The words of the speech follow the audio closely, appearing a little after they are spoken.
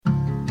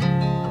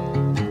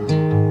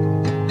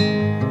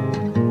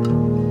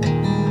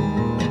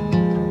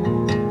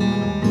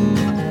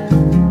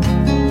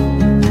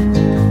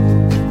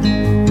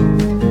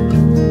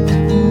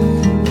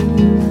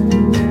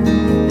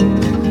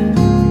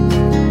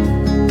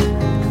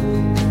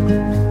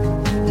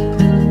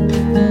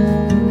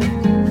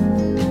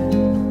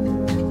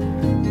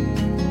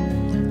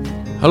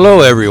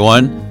Hello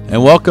everyone,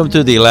 and welcome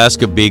to the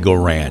Alaska Beagle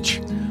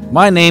Ranch.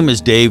 My name is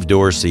Dave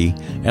Dorsey,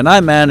 and I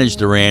manage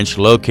the ranch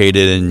located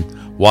in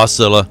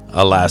Wasilla,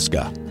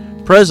 Alaska.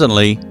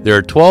 Presently, there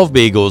are 12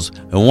 beagles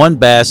and 1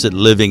 basset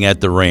living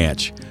at the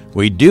ranch.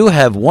 We do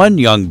have 1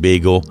 young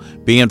beagle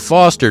being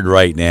fostered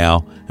right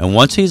now, and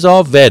once he's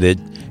all vetted,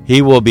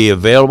 he will be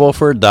available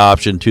for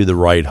adoption to the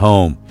right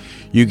home.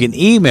 You can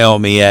email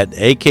me at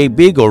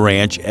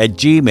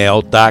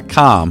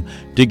akbeagleranch@gmail.com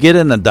to get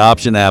an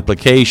adoption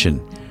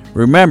application.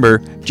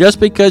 Remember,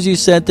 just because you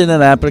sent in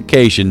an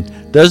application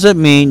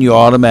doesn't mean you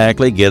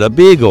automatically get a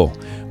beagle.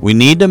 We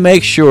need to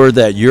make sure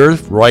that you're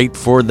right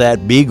for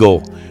that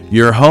beagle,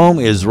 your home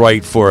is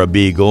right for a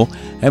beagle,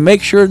 and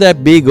make sure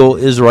that beagle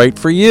is right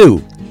for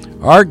you.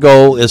 Our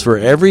goal is for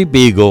every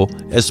beagle,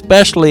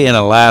 especially in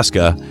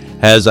Alaska,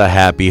 has a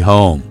happy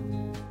home.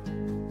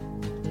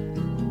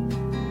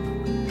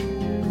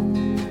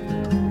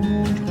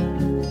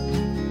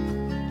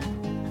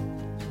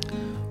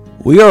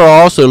 We are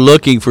also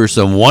looking for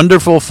some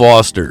wonderful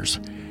fosters.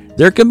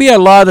 There can be a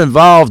lot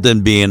involved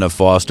in being a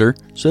foster,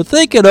 so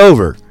think it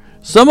over.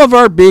 Some of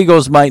our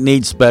beagles might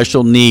need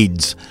special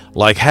needs,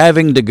 like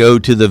having to go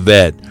to the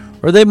vet,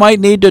 or they might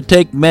need to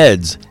take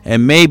meds,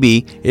 and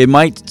maybe it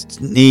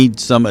might need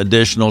some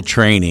additional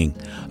training.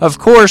 Of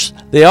course,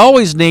 they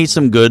always need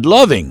some good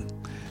loving.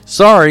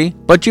 Sorry,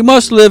 but you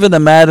must live in the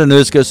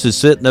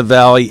Matanuska-Susitna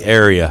Valley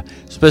area,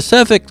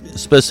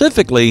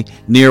 specifically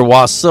near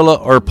Wasilla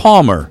or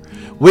Palmer.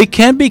 We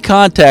can be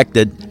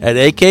contacted at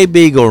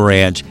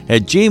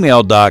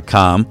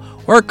akbeagleranch@gmail.com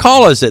or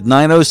call us at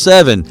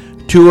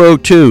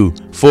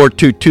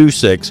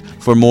 907-202-4226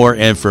 for more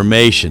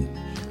information.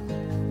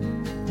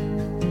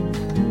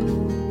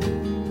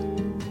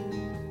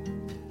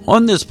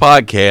 On this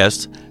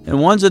podcast, and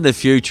ones in the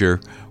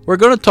future, we're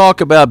going to talk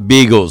about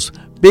beagles,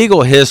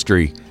 beagle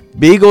history,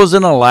 beagles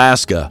in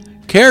Alaska,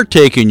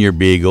 caretaking your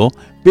beagle,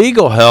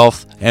 beagle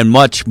health, and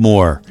much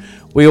more.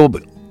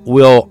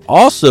 We'll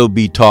also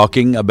be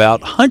talking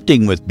about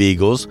hunting with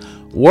beagles,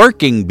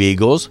 working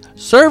beagles,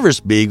 service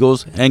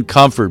beagles, and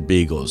comfort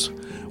beagles.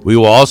 We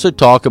will also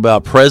talk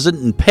about present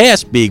and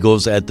past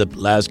beagles at the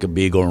Alaska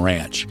Beagle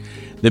Ranch.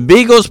 The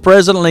beagles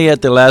presently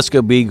at the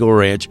Alaska Beagle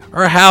Ranch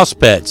are house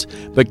pets,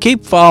 but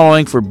keep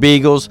following for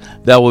beagles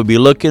that will be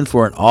looking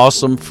for an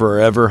awesome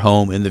forever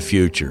home in the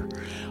future.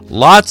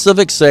 Lots of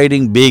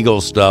exciting beagle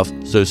stuff,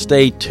 so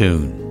stay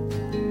tuned.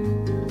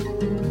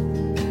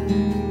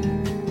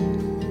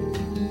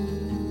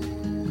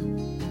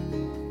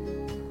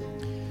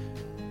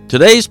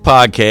 Today's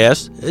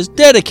podcast is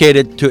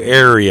dedicated to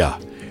Aria.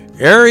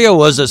 Aria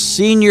was a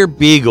senior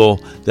beagle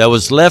that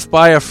was left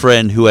by a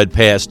friend who had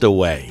passed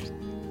away.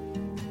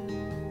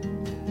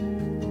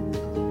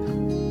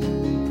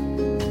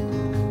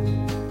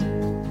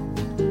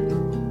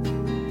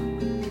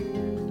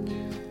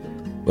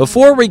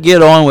 Before we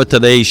get on with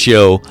today's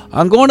show,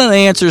 I'm going to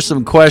answer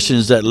some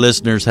questions that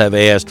listeners have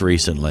asked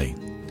recently.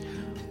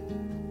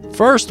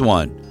 First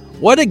one,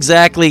 what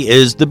exactly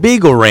is the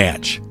Beagle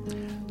Ranch?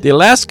 The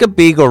Alaska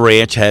Beagle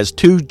Ranch has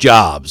 2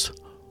 jobs.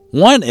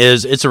 One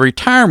is it's a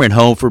retirement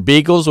home for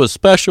beagles with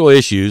special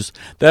issues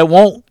that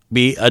won't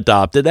be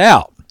adopted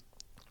out.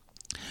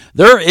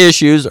 Their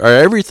issues are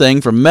everything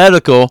from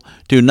medical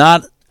to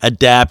not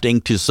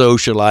adapting to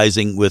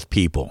socializing with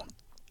people.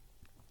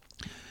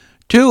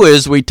 2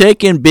 is we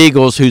take in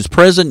beagles whose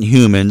present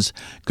humans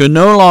can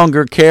no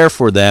longer care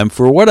for them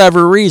for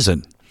whatever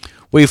reason.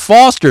 We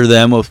foster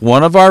them with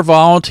one of our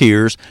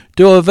volunteers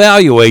to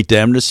evaluate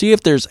them to see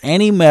if there's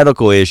any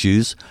medical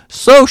issues,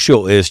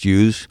 social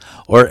issues,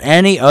 or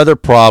any other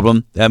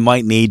problem that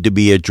might need to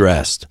be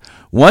addressed.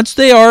 Once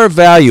they are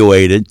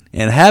evaluated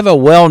and have a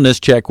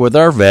wellness check with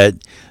our vet,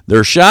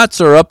 their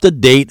shots are up to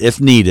date if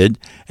needed,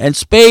 and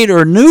spayed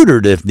or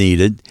neutered if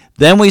needed,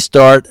 then we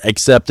start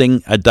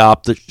accepting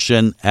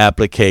adoption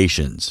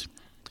applications.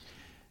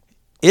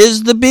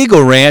 Is the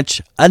Beagle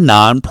Ranch a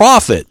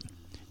nonprofit?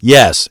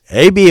 Yes,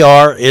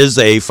 ABR is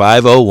a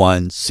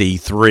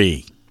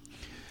 501c3.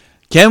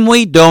 Can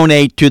we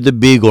donate to the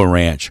Beagle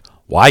Ranch?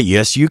 Why,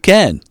 yes, you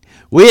can.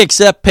 We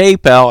accept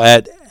PayPal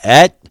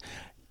at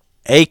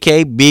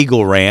AK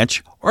Beagle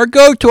Ranch, or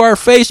go to our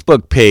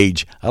Facebook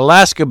page,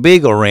 Alaska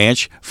Beagle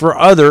Ranch, for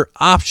other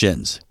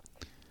options.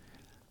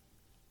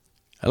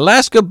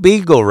 Alaska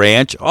Beagle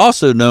Ranch,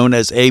 also known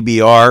as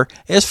ABR,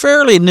 is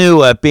fairly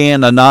new at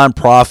being a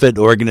nonprofit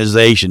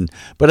organization,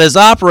 but has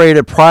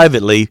operated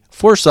privately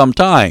for some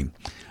time.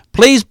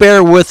 Please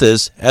bear with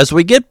us as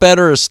we get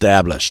better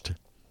established.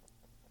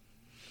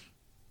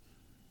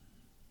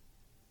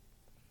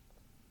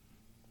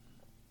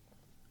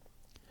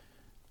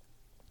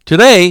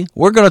 Today,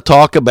 we're going to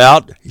talk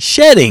about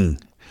shedding.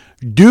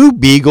 Do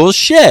beagles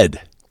shed?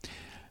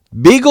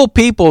 Beagle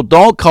people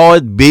don't call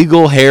it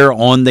beagle hair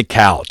on the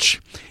couch.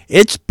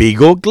 It's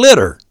beagle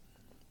glitter.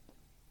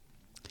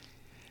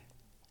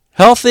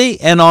 Healthy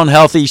and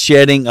unhealthy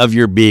shedding of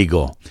your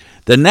beagle.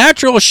 The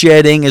natural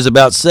shedding is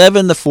about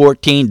 7 to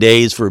 14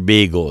 days for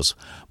beagles.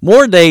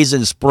 More days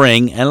in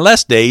spring and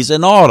less days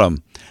in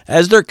autumn,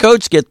 as their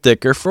coats get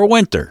thicker for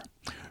winter.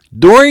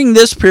 During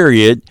this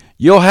period,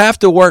 you'll have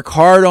to work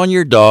hard on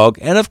your dog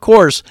and, of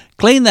course,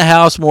 clean the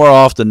house more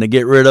often to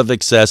get rid of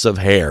excessive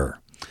hair.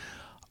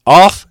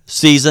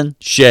 Off-season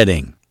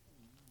shedding.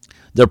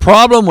 The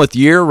problem with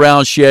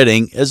year-round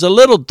shedding is a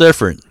little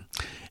different.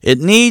 It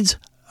needs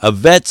a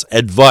vet's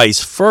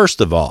advice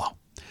first of all.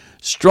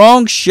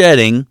 Strong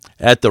shedding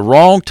at the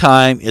wrong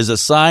time is a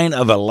sign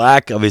of a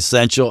lack of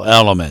essential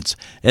elements.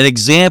 An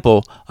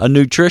example, a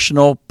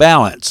nutritional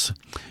balance.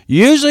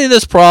 Usually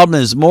this problem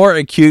is more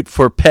acute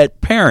for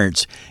pet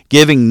parents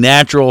giving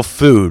natural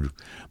food,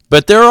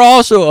 but there are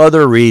also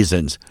other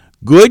reasons.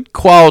 Good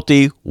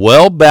quality,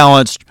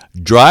 well-balanced,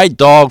 dry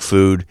dog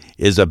food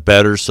is a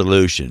better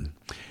solution.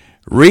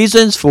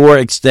 Reasons for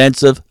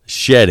extensive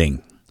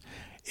shedding.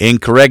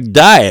 Incorrect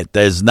diet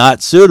that is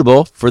not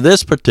suitable for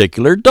this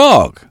particular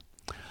dog.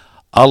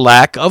 A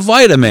lack of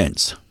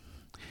vitamins.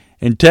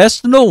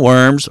 Intestinal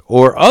worms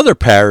or other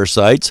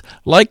parasites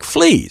like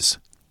fleas.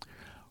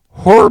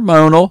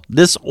 Hormonal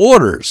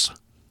disorders.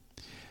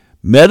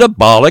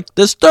 Metabolic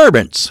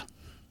disturbance.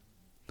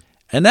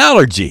 An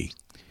allergy.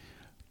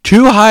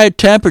 Too high a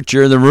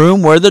temperature in the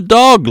room where the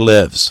dog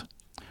lives.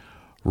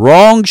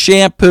 Wrong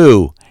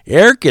shampoo,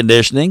 air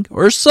conditioning,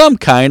 or some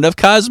kind of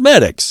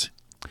cosmetics.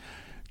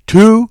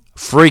 Too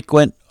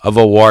frequent of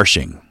a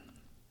washing.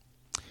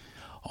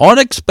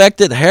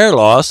 Unexpected hair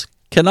loss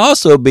can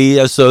also be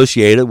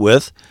associated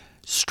with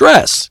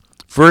stress.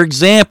 For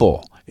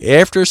example,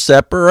 after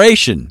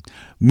separation,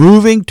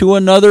 moving to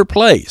another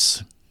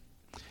place.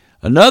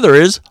 Another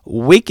is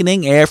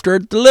weakening after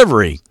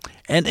delivery,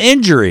 an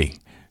injury,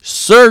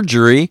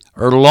 surgery,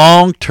 or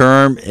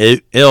long-term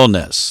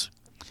illness.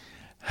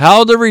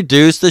 How to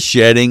reduce the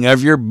shedding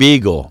of your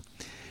beagle.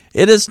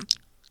 It is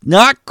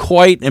not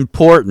quite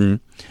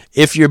important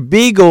if your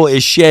beagle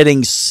is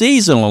shedding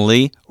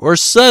seasonally or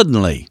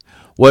suddenly.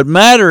 What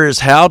matters is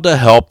how to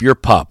help your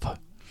pup.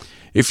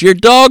 If your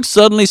dog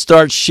suddenly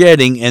starts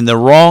shedding in the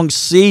wrong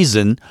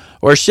season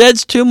or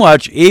sheds too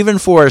much even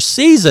for a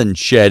season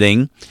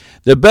shedding,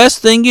 the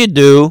best thing you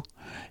do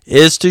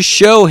is to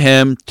show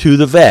him to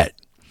the vet,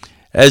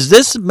 as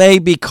this may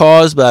be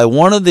caused by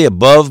one of the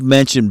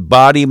above-mentioned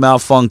body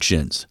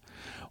malfunctions.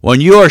 When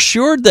you are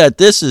sure that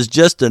this is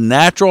just a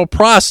natural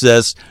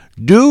process,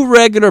 do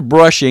regular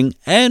brushing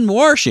and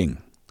washing.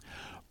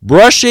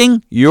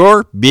 Brushing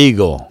your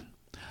beagle.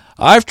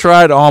 I've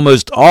tried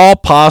almost all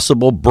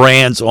possible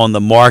brands on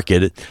the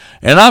market,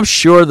 and I'm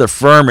sure the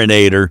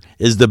Furminator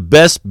is the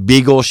best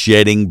beagle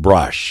shedding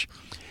brush.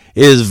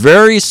 It is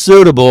very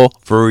suitable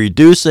for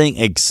reducing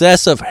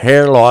excessive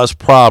hair loss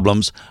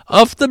problems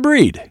of the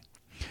breed.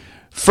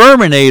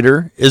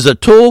 Furminator is a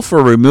tool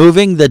for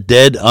removing the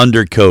dead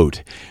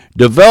undercoat,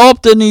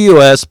 developed in the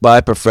U.S.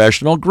 by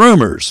professional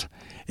groomers.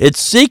 Its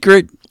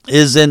secret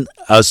is in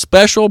a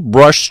special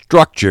brush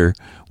structure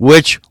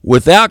which,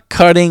 without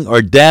cutting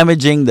or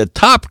damaging the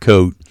top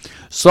coat,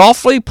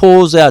 softly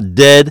pulls out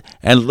dead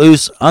and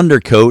loose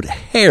undercoat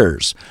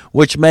hairs,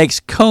 which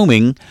makes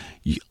combing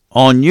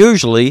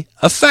unusually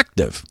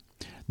effective.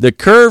 The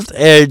curved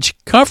edge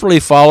comfortably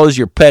follows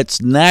your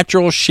pet's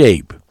natural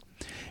shape.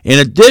 In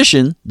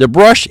addition, the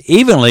brush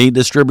evenly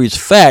distributes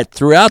fat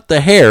throughout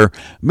the hair,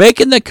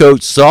 making the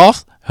coat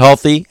soft,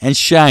 healthy, and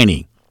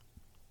shiny.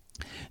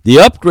 The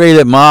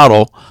upgraded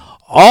model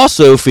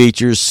also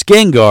features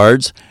skin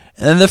guards,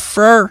 and the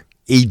fur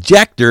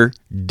ejector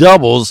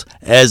doubles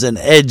as an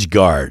edge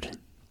guard.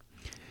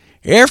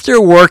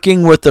 After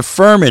working with the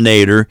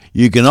Furminator,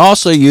 you can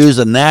also use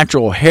a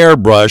natural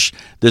hairbrush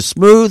to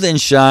smooth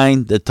and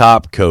shine the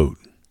top coat.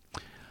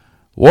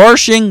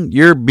 Washing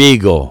your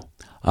beagle.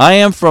 I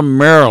am from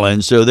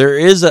Maryland, so there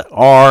is an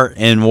R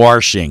in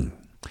washing.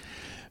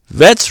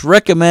 Vets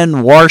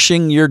recommend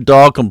washing your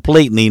dog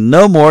completely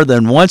no more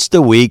than once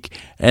a week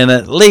and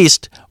at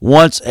least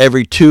once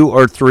every 2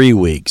 or 3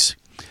 weeks.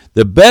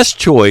 The best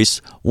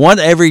choice, one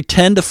every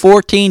 10 to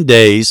 14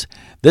 days.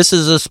 This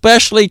is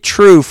especially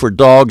true for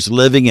dogs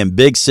living in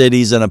big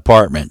cities and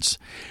apartments.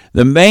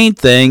 The main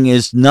thing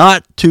is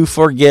not to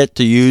forget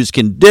to use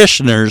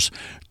conditioners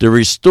to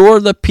restore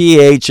the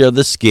pH of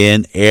the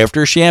skin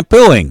after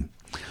shampooing.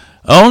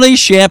 Only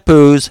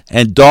shampoos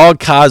and dog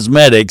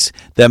cosmetics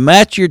that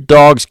match your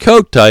dog's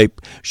coat type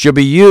should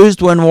be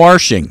used when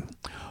washing.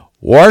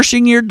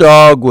 Washing your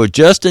dog with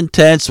just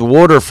intense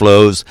water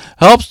flows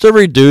helps to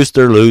reduce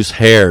their loose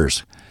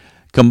hairs.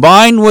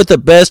 Combined with the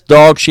best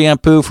dog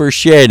shampoo for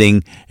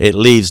shedding, it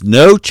leaves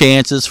no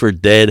chances for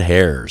dead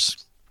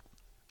hairs.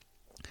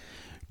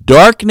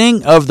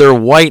 Darkening of their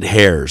white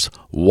hairs.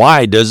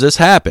 Why does this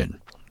happen?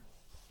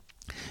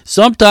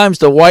 Sometimes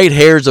the white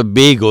hairs of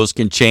beagles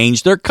can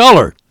change their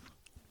color.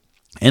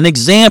 An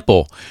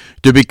example,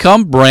 to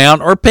become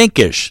brown or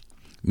pinkish.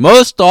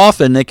 Most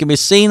often it can be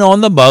seen on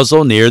the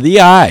muzzle near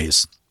the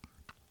eyes,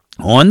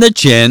 on the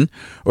chin,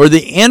 or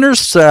the inner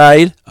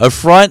side of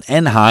front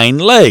and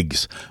hind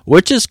legs,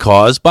 which is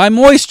caused by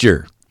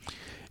moisture.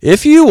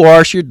 If you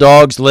wash your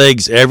dog's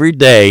legs every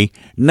day,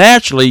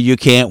 naturally you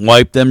can't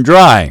wipe them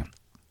dry.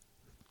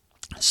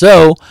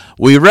 So,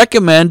 we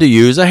recommend to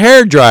use a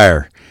hair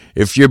dryer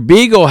if your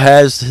beagle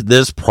has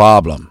this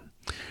problem.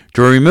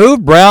 To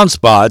remove brown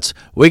spots,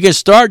 we can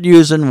start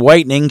using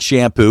whitening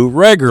shampoo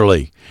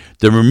regularly.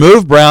 To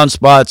remove brown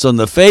spots on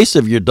the face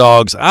of your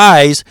dog's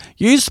eyes,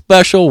 use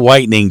special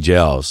whitening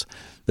gels.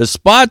 The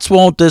spots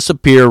won't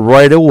disappear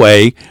right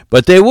away,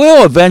 but they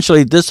will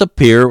eventually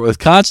disappear with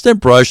constant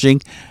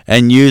brushing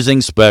and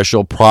using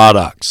special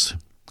products.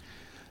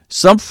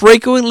 Some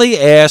frequently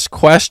asked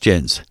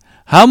questions.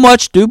 How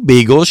much do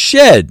beagles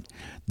shed?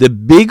 The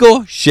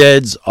beagle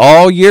sheds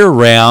all year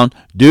round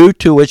due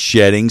to its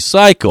shedding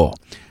cycle.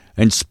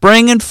 In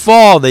spring and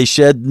fall, they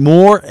shed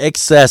more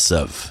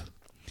excessive.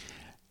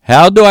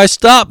 How do I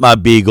stop my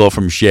beagle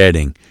from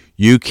shedding?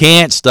 You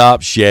can't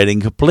stop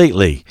shedding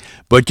completely,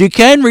 but you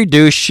can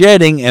reduce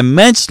shedding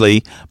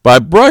immensely by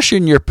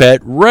brushing your pet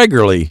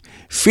regularly,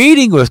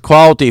 feeding with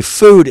quality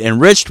food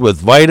enriched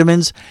with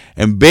vitamins,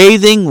 and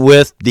bathing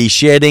with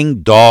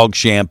de-shedding dog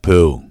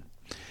shampoo.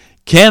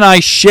 Can I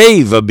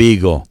shave a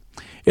beagle?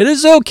 It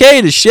is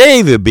okay to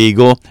shave a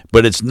beagle,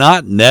 but it's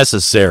not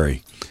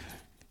necessary.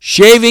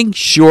 Shaving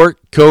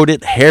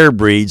short-coated hair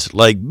breeds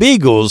like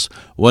beagles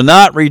will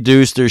not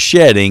reduce their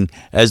shedding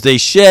as they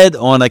shed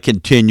on a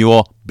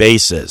continual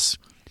basis.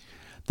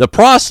 The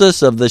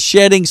process of the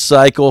shedding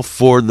cycle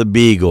for the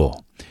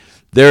beagle.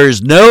 There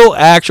is no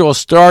actual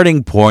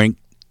starting point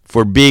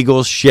for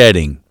beagles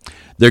shedding.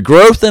 Their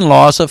growth and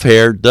loss of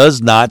hair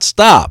does not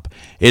stop.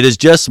 It is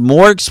just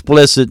more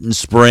explicit in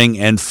spring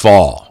and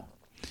fall.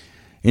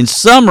 In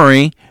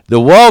summary, the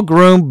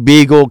well-groomed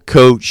beagle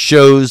coat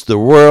shows the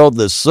world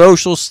the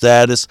social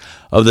status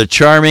of the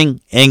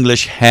charming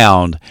English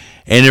hound,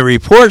 and it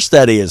reports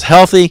that he is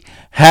healthy,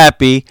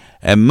 happy,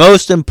 and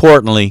most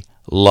importantly,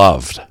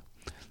 loved.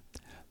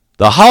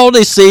 The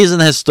holiday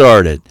season has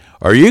started.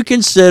 Are you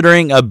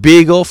considering a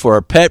beagle for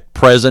a pet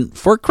present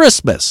for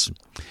Christmas?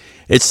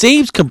 It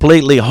seems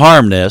completely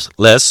harmless.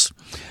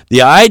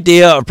 The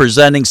idea of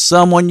presenting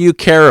someone you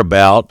care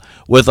about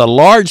with a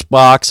large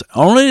box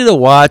only to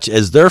watch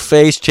as their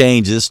face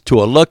changes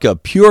to a look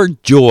of pure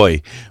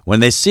joy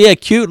when they see a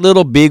cute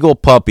little beagle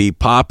puppy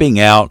popping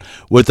out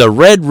with a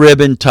red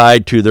ribbon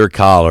tied to their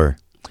collar.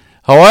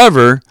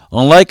 However,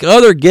 unlike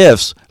other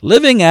gifts,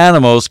 living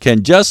animals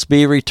can't just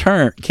be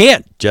returned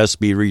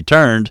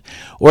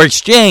or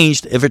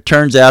exchanged if it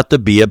turns out to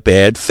be a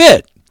bad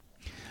fit.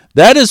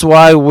 That is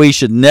why we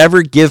should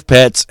never give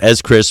pets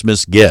as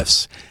Christmas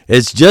gifts.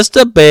 It's just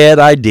a bad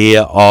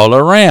idea all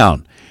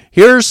around.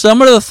 Here are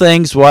some of the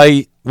things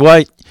why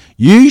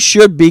you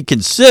should be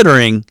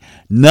considering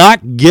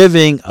not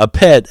giving a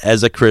pet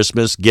as a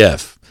Christmas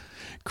gift.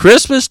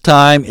 Christmas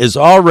time is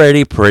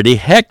already pretty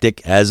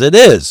hectic as it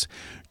is.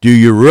 Do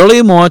you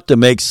really want to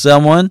make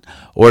someone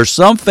or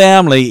some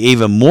family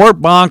even more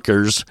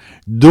bonkers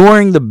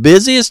during the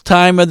busiest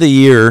time of the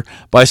year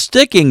by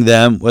sticking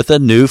them with a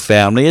new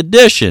family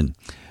addition?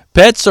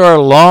 Pets are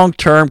a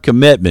long-term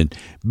commitment.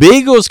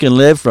 Beagles can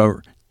live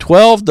from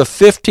 12 to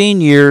 15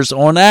 years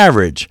on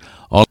average.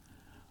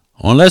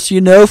 Unless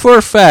you know for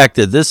a fact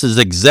that this is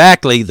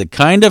exactly the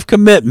kind of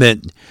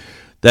commitment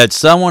that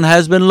someone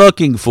has been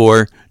looking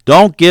for,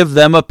 don't give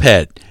them a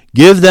pet.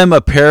 Give them a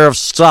pair of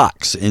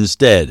socks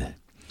instead.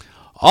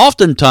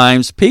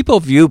 Oftentimes, people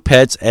view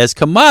pets as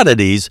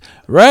commodities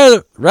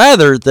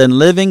rather than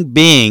living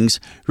beings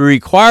who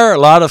require a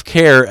lot of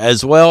care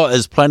as well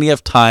as plenty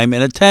of time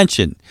and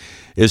attention.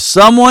 If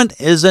someone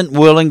isn't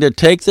willing to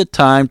take the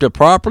time to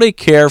properly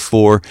care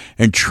for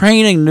and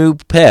train a new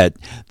pet,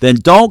 then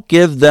don't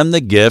give them the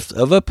gift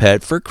of a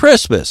pet for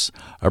Christmas.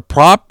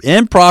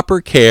 Improper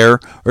care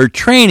or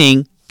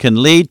training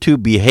can lead to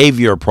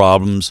behavior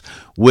problems,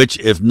 which,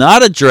 if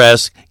not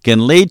addressed,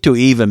 can lead to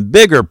even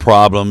bigger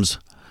problems.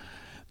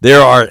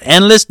 There are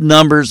endless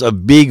numbers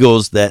of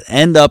beagles that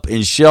end up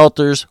in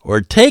shelters or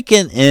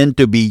taken in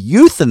to be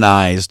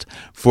euthanized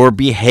for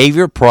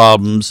behavior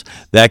problems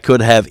that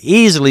could have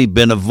easily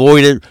been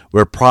avoided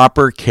with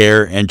proper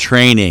care and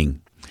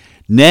training.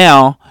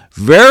 Now,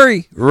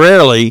 very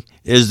rarely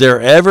is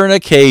there ever an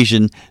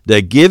occasion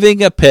that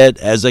giving a pet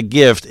as a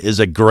gift is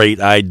a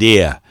great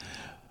idea.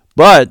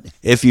 But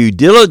if you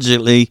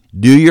diligently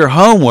do your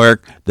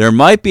homework, there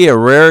might be a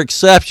rare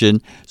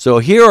exception, so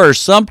here are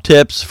some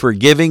tips for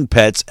giving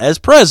pets as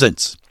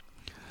presents.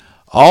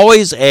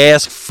 Always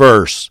ask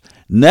first.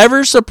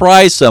 Never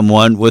surprise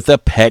someone with a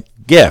pet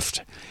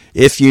gift.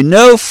 If you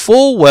know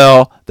full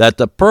well that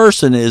the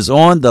person is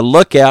on the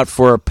lookout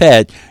for a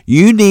pet,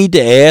 you need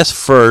to ask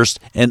first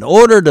in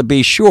order to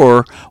be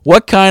sure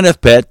what kind of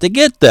pet to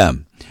get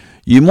them.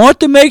 You want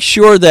to make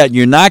sure that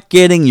you're not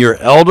getting your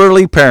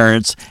elderly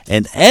parents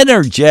an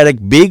energetic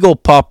beagle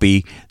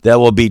puppy that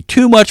will be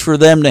too much for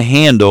them to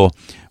handle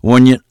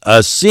when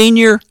a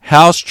senior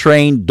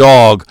house-trained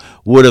dog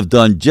would have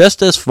done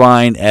just as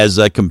fine as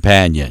a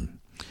companion.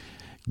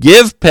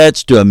 Give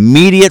pets to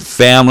immediate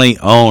family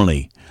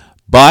only.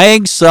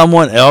 Buying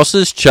someone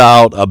else's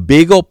child a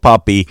beagle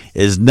puppy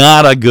is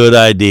not a good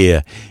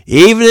idea,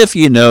 even if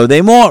you know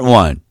they want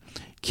one.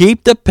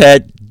 Keep the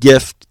pet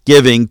gift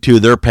giving to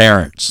their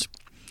parents.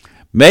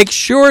 Make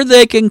sure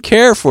they can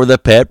care for the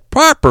pet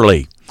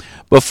properly.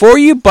 Before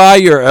you buy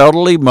your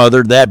elderly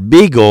mother that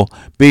beagle,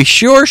 be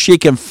sure she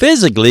can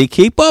physically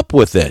keep up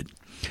with it.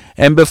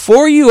 And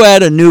before you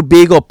add a new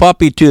beagle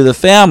puppy to the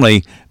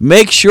family,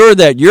 make sure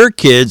that your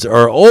kids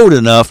are old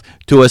enough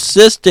to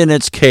assist in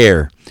its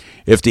care.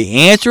 If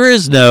the answer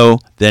is no,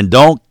 then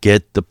don't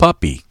get the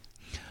puppy.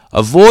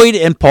 Avoid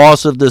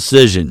impulsive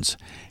decisions.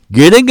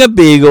 Getting a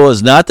beagle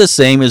is not the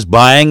same as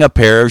buying a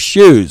pair of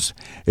shoes.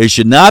 It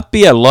should not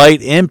be a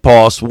light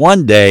impulse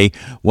one day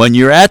when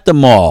you're at the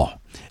mall.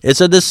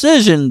 It's a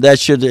decision that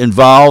should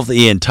involve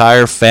the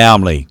entire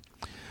family.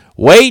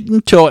 Wait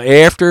until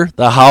after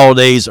the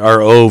holidays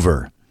are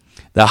over.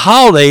 The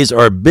holidays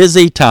are a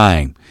busy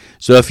time,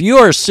 so if you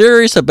are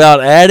serious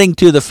about adding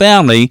to the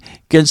family,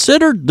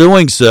 consider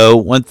doing so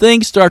when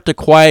things start to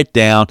quiet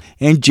down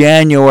in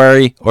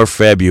January or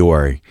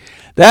February.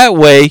 That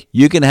way,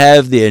 you can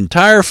have the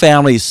entire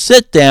family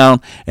sit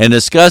down and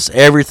discuss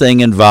everything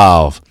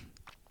involved.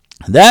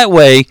 That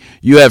way,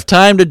 you have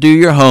time to do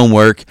your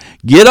homework,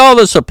 get all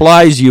the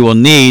supplies you will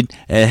need,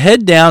 and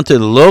head down to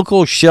the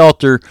local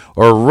shelter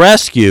or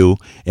rescue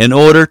in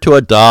order to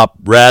adopt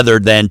rather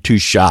than to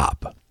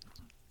shop.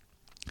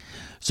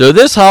 So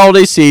this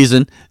holiday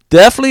season,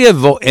 definitely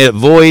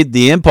avoid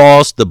the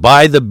impulse to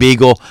buy the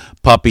beagle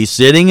puppy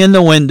sitting in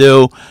the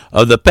window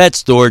of the pet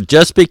store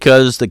just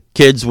because the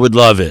kids would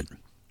love it.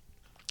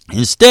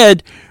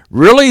 Instead,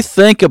 really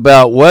think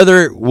about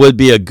whether it would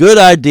be a good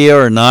idea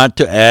or not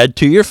to add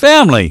to your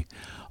family.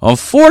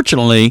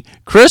 Unfortunately,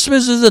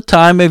 Christmas is a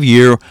time of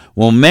year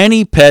when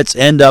many pets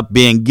end up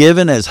being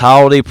given as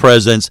holiday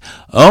presents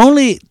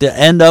only to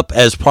end up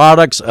as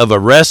products of a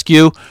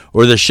rescue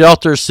or the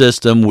shelter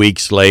system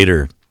weeks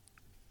later.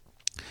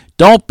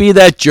 Don't be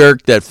that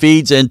jerk that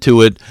feeds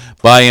into it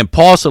by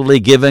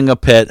impulsively giving a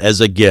pet as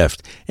a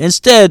gift.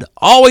 Instead,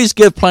 always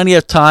give plenty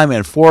of time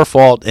and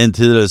forethought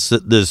into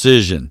the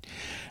decision.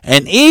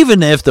 And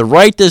even if the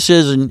right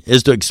decision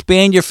is to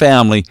expand your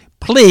family,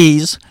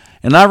 please,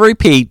 and I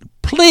repeat,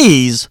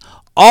 please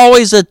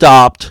always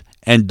adopt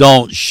and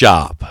don't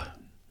shop.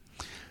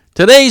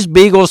 Today's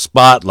Beagle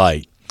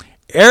Spotlight.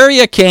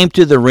 Aria came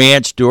to the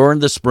ranch during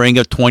the spring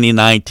of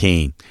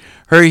 2019.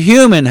 Her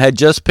human had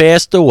just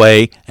passed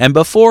away, and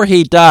before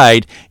he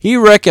died, he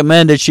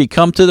recommended she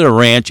come to the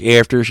ranch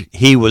after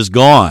he was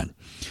gone.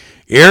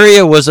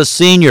 Aria was a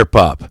senior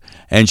pup,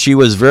 and she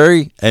was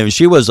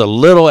a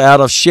little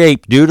out of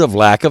shape due to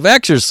lack of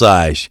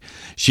exercise.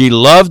 She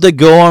loved to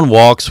go on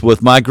walks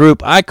with my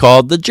group I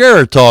called the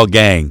Geritol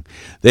Gang.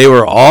 They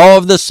were all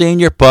of the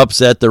senior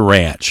pups at the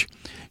ranch.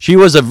 She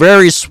was a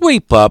very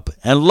sweet pup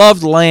and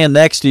loved laying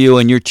next to you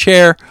in your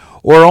chair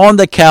or on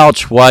the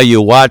couch while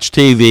you watched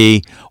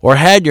TV or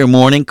had your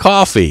morning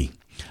coffee.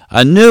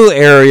 I knew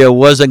Aria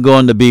wasn't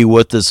going to be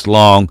with us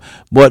long,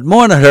 but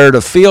wanted her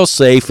to feel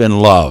safe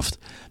and loved.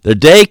 The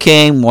day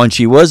came when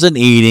she wasn't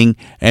eating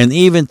and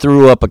even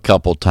threw up a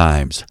couple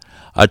times.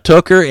 I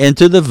took her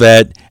into the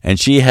vet and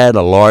she had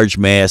a large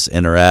mass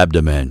in her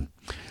abdomen.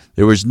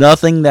 There was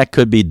nothing that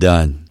could be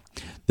done.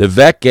 The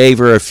vet gave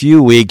her a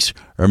few weeks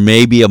or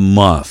maybe a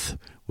month.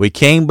 We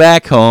came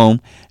back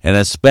home and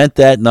I spent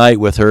that night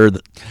with her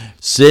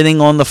sitting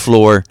on the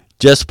floor,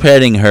 just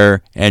petting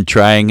her and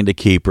trying to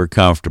keep her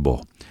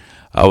comfortable.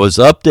 I was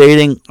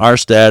updating our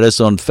status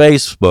on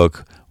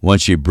Facebook when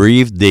she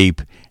breathed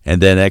deep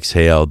and then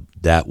exhaled.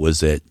 That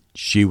was it.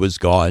 She was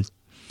gone.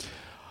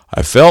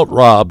 I felt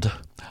robbed.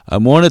 I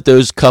wanted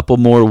those couple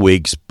more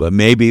weeks, but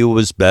maybe it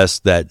was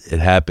best that it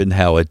happened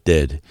how it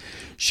did.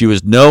 She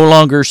was no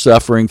longer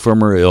suffering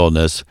from her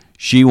illness.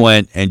 She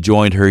went and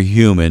joined her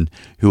human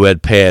who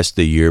had passed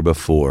the year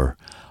before.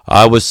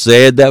 I was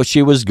sad that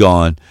she was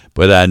gone,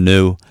 but I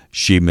knew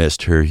she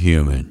missed her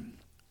human.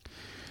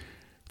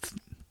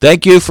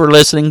 Thank you for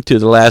listening to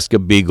the Alaska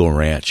Beagle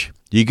Ranch.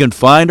 You can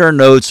find our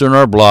notes on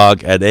our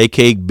blog at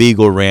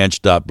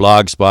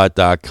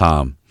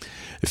akbeagleranch.blogspot.com.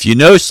 If you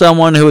know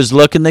someone who is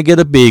looking to get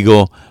a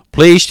beagle,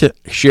 please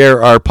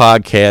share our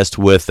podcast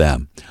with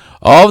them.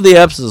 All of the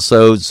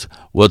episodes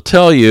will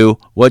tell you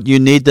what you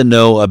need to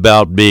know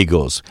about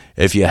beagles.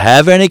 If you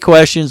have any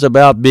questions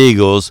about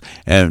beagles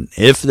and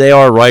if they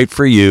are right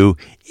for you,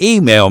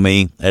 email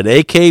me at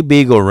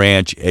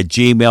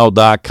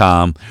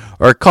akbeagleranch@gmail.com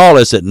or call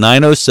us at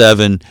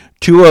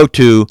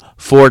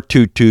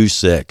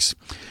 907-202-4226.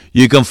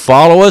 You can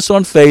follow us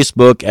on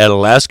Facebook at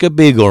Alaska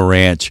Beagle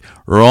Ranch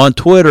or on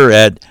Twitter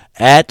at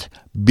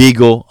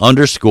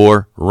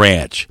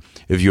 @Beagle_Ranch.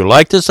 If you'd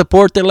like to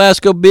support the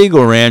Alaska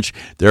Beagle Ranch,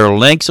 there are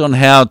links on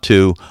how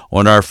to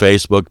on our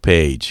Facebook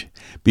page.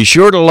 Be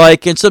sure to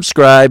like and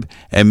subscribe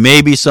and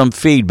maybe some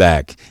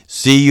feedback.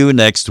 See you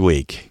next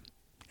week.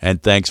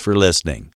 And thanks for listening.